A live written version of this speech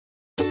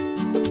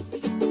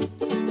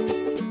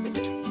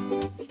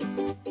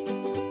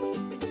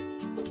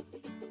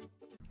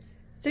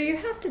So you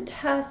have to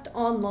test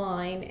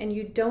online and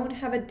you don't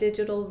have a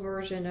digital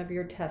version of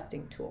your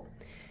testing tool.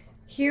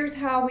 Here's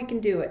how we can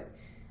do it.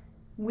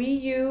 We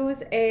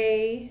use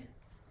a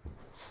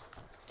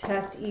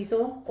test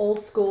easel,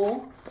 old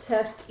school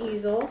test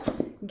easel.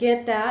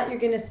 Get that. You're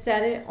going to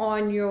set it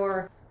on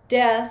your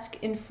desk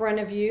in front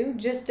of you,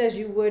 just as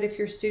you would if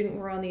your student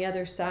were on the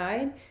other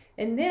side.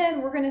 And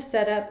then we're going to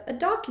set up a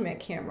document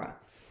camera.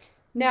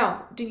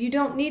 Now, you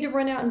don't need to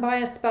run out and buy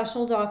a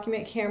special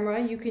document camera.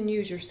 You can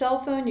use your cell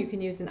phone, you can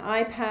use an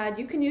iPad,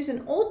 you can use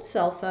an old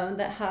cell phone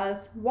that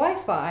has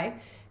Wi-Fi.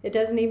 It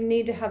doesn't even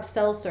need to have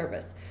cell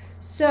service.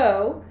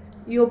 So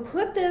you'll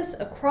put this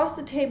across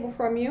the table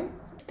from you.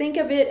 Think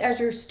of it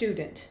as your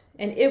student,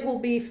 and it will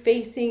be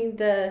facing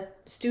the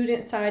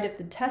student side of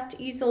the test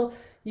easel.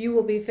 You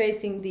will be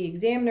facing the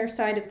examiner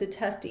side of the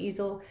test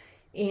easel,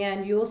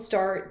 and you'll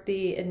start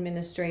the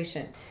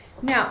administration.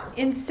 Now,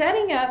 in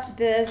setting up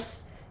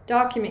this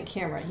document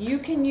camera, you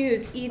can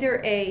use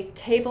either a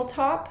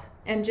tabletop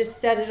and just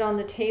set it on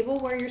the table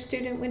where your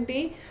student would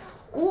be,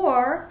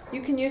 or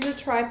you can use a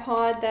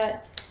tripod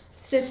that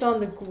sits on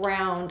the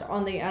ground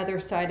on the other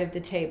side of the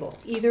table.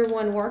 Either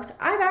one works.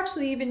 I've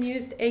actually even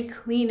used a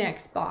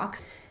Kleenex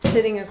box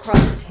sitting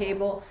across the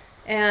table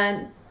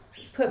and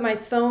put my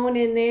phone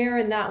in there,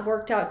 and that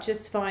worked out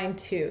just fine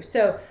too.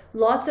 So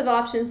lots of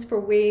options for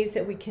ways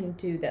that we can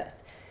do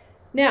this.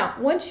 Now,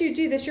 once you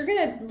do this, you're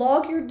going to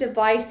log your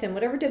device in.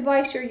 Whatever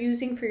device you're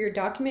using for your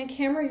document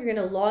camera, you're going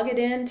to log it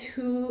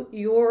into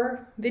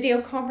your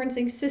video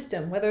conferencing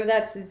system, whether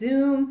that's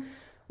Zoom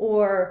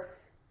or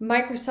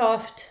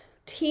Microsoft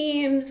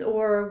Teams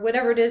or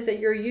whatever it is that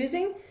you're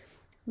using.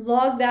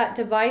 Log that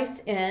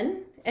device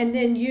in, and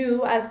then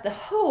you, as the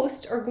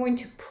host, are going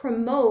to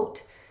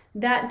promote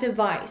that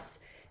device,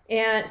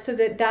 and so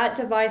that that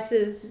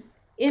device's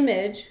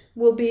image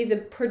will be the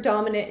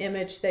predominant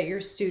image that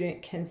your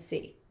student can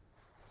see.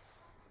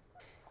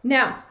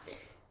 Now,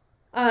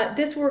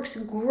 this works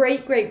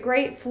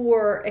great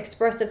for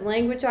expressive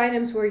language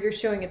items where you're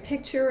showing a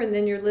picture and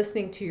then you're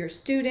listening to your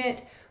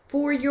student.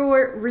 For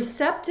your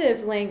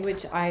receptive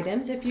language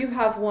items, if you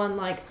have one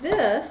like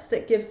this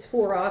that gives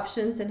 4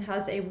 options and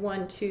has a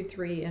 1, 2,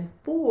 3, and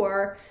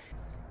 4,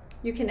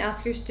 you can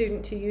ask your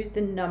student to use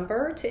the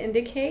number to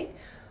indicate,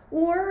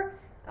 or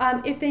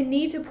if they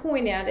need to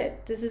point at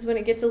it, this is when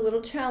it gets a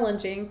little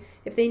challenging.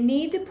 If they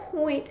need to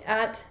point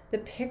at the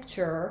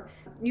picture,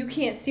 you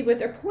can't see what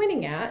they're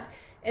pointing at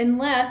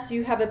unless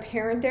you have a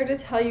parent there to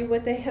tell you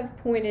what they have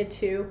pointed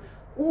to,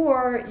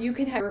 or you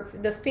can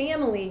have the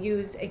family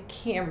use a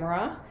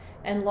camera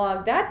and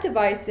log that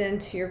device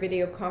into your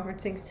video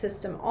conferencing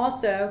system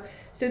also,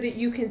 so that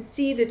you can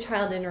see the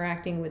child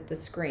interacting with the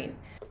screen.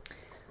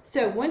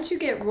 So once you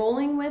get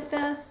rolling with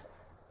this,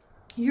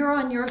 you're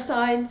on your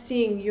side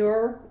seeing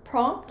your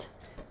prompt,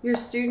 your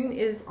student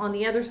is on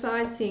the other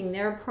side seeing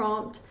their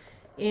prompt,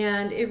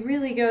 and it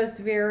really goes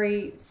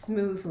very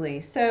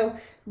smoothly. So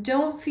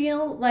don't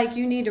feel like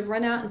you need to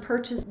run out and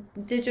purchase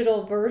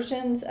digital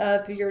versions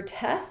of your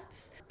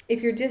tests.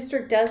 If your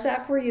district does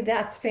that for you,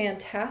 that's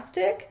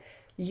fantastic.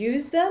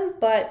 Use them,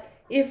 but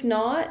if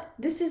not,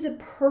 this is a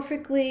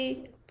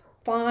perfectly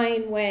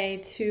fine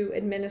way to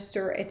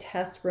administer a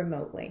test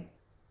remotely.